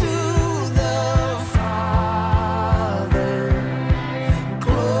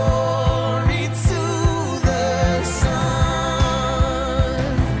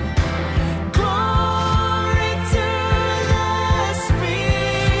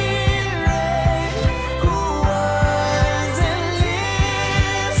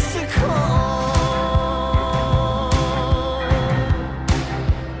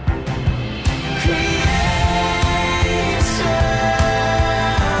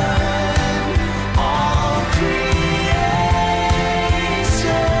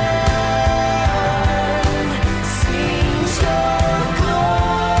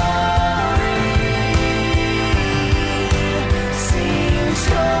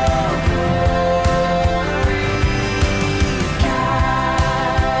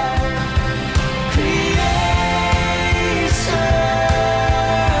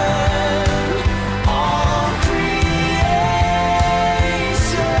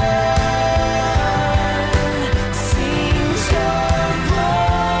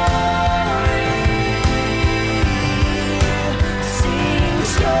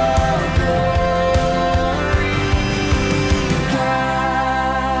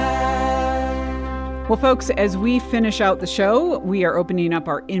 Well, folks, as we finish out the show, we are opening up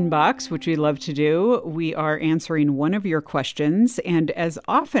our inbox, which we love to do. We are answering one of your questions. And as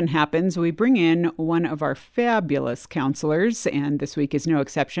often happens, we bring in one of our fabulous counselors. And this week is no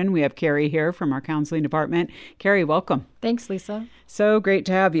exception. We have Carrie here from our counseling department. Carrie, welcome. Thanks, Lisa. So great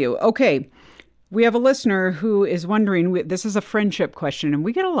to have you. Okay. We have a listener who is wondering, this is a friendship question, and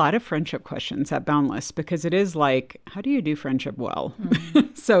we get a lot of friendship questions at Boundless because it is like, how do you do friendship well?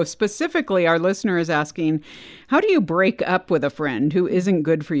 Mm. So specifically, our listener is asking, how do you break up with a friend who isn't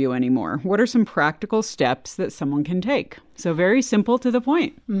good for you anymore? What are some practical steps that someone can take? So very simple to the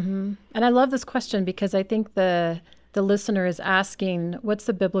point. Mm-hmm. And I love this question because I think the listener is asking, what's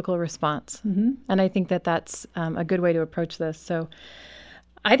the biblical response? Mm-hmm. And I think that that's a good way to approach this. So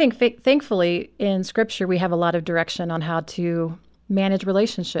I think, thankfully, in Scripture, we have a lot of direction on how to manage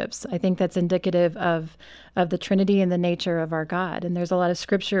relationships. I think that's indicative of the Trinity and the nature of our God. And there's a lot of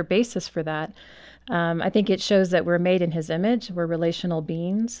Scripture basis for that. I think it shows that we're made in His image. We're relational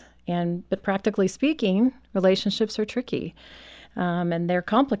beings. But practically speaking, relationships are tricky. And they're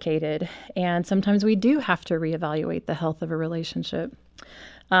complicated. And sometimes we do have to reevaluate the health of a relationship.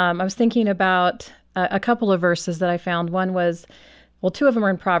 I was thinking about a couple of verses that I found. One was, well, two of them are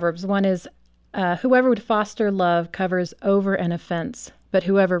in Proverbs. One is, whoever would foster love covers over an offense, but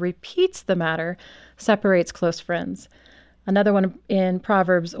whoever repeats the matter separates close friends. Another one in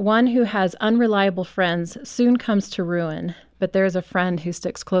Proverbs, one who has unreliable friends soon comes to ruin, but there is a friend who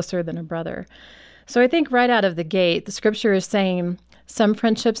sticks closer than a brother. So I think right out of the gate, the Scripture is saying some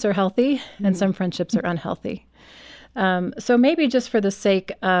friendships are healthy and some friendships are unhealthy. So maybe just for the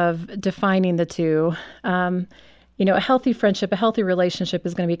sake of defining the two, a healthy friendship, a healthy relationship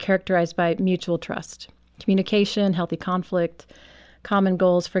is going to be characterized by mutual trust, communication, healthy conflict, common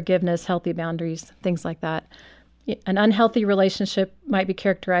goals, forgiveness, healthy boundaries, things like that. An unhealthy relationship might be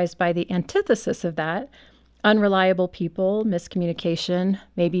characterized by the antithesis of that, unreliable people, miscommunication,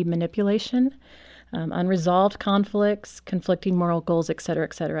 maybe manipulation, unresolved conflicts, conflicting moral goals, etc.,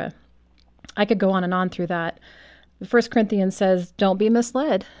 etc. I could go on and on through that. 1 Corinthians says, don't be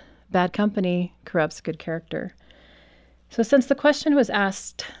misled. Bad company corrupts good character. So since the question was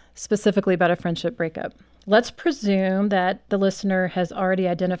asked specifically about a friendship breakup, let's presume that the listener has already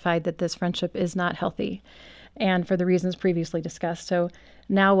identified that this friendship is not healthy, and for the reasons previously discussed. So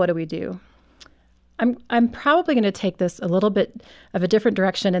now what do we do? I'm probably going to take this a little bit of a different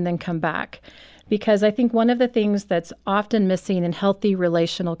direction and then come back, because I think one of the things that's often missing in healthy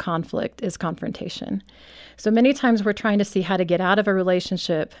relational conflict is confrontation. So many times we're trying to see how to get out of a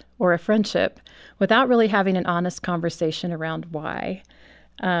relationship or a friendship without really having an honest conversation around why.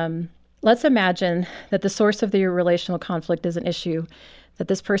 Let's imagine that the source of the relational conflict is an issue that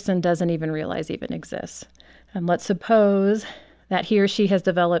this person doesn't even realize even exists. Let's suppose that he or she has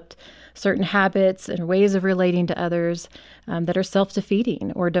developed certain habits and ways of relating to others that are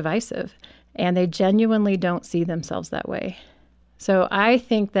self-defeating or divisive, and they genuinely don't see themselves that way. So I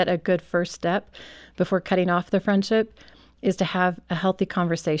think that a good first step before cutting off the friendship is to have a healthy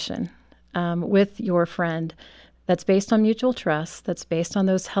conversation with your friend that's based on mutual trust, that's based on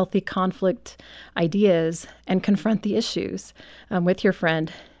those healthy conflict ideas, and confront the issues with your friend.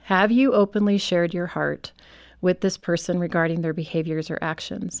 Have you openly shared your heart with this person regarding their behaviors or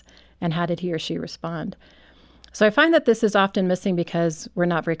actions? And how did he or she respond? So I find that this is often missing because we're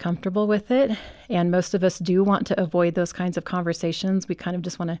not very comfortable with it. And most of us do want to avoid those kinds of conversations. We kind of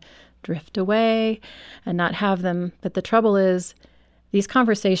just want to drift away and not have them. But the trouble is, these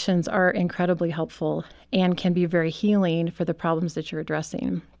conversations are incredibly helpful and can be very healing for the problems that you're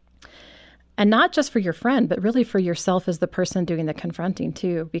addressing. And not just for your friend, but really for yourself as the person doing the confronting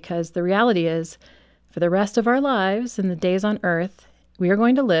too. Because the reality is, for the rest of our lives and the days on earth, we are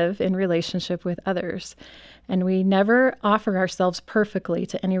going to live in relationship with others. And we never offer ourselves perfectly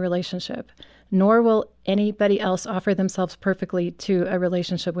to any relationship, nor will anybody else offer themselves perfectly to a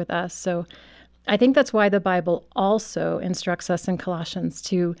relationship with us. So I think that's why the Bible also instructs us in Colossians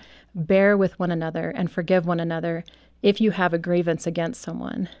to bear with one another and forgive one another if you have a grievance against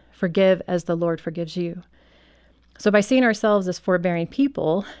someone. Forgive as the Lord forgives you. So by seeing ourselves as forbearing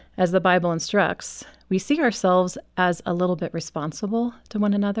people, as the Bible instructs, we see ourselves as a little bit responsible to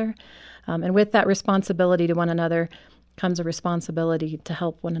one another. And with that responsibility to one another comes a responsibility to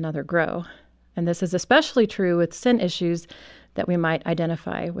help one another grow. And this is especially true with sin issues that we might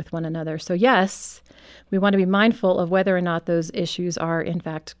identify with one another. So yes, we want to be mindful of whether or not those issues are in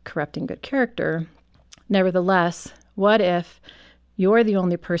fact corrupting good character. Nevertheless, what if you're the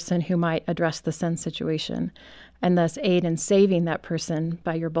only person who might address the sin situation and thus aid in saving that person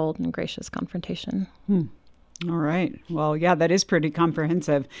by your bold and gracious confrontation? All right. Well, yeah, that is pretty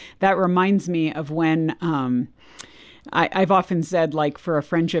comprehensive. That reminds me of when I've often said, like, for a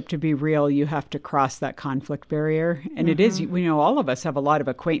friendship to be real, you have to cross that conflict barrier. And it is, all of us have a lot of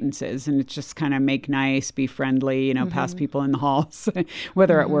acquaintances, and it's just kind of make nice, be friendly, pass people in the halls,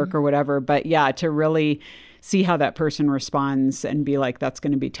 whether at work or whatever. But yeah, to really see how that person responds and be like, that's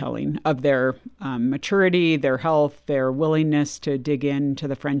going to be telling of their maturity, their health, their willingness to dig into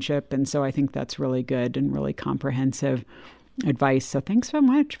the friendship. And so I think that's really good and really comprehensive advice. So thanks so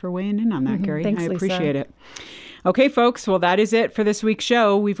much for weighing in on that, Gary. Thanks, I appreciate Lisa. it. Okay, folks. Well, that is it for this week's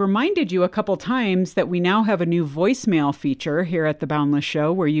show. We've reminded you a couple times that we now have a new voicemail feature here at The Boundless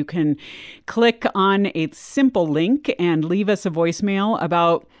Show where you can click on a simple link and leave us a voicemail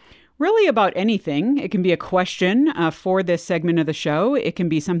about anything. It can be a question for this segment of the show. It can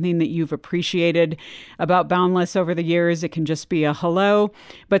be something that you've appreciated about Boundless over the years. It can just be a hello.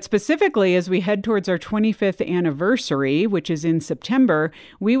 But specifically, as we head towards our 25th anniversary, which is in September,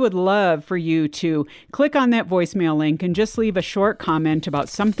 we would love for you to click on that voicemail link and just leave a short comment about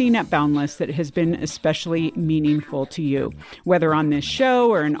something at Boundless that has been especially meaningful to you, whether on this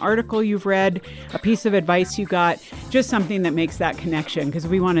show or an article you've read, a piece of advice you got, just something that makes that connection, because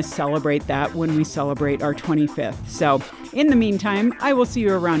we want to celebrate that when we celebrate our 25th. So in the meantime, I will see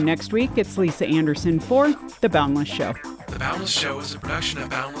you around next week. It's Lisa Anderson for The Boundless Show. The Boundless Show is a production of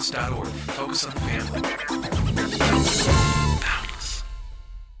Boundless.org. Focus on the family. Boundless.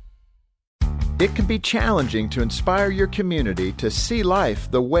 It can be challenging to inspire your community to see life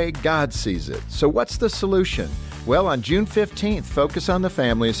the way God sees it. So what's the solution? Well, on June 15th, Focus on the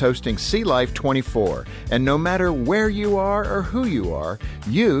Family is hosting See Life 24. And no matter where you are or who you are,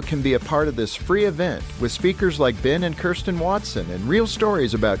 you can be a part of this free event with speakers like Ben and Kirsten Watson and real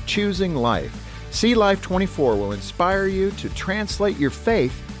stories about choosing life. See Life 24 will inspire you to translate your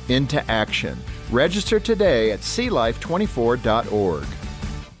faith into action. Register today at seelife24.org.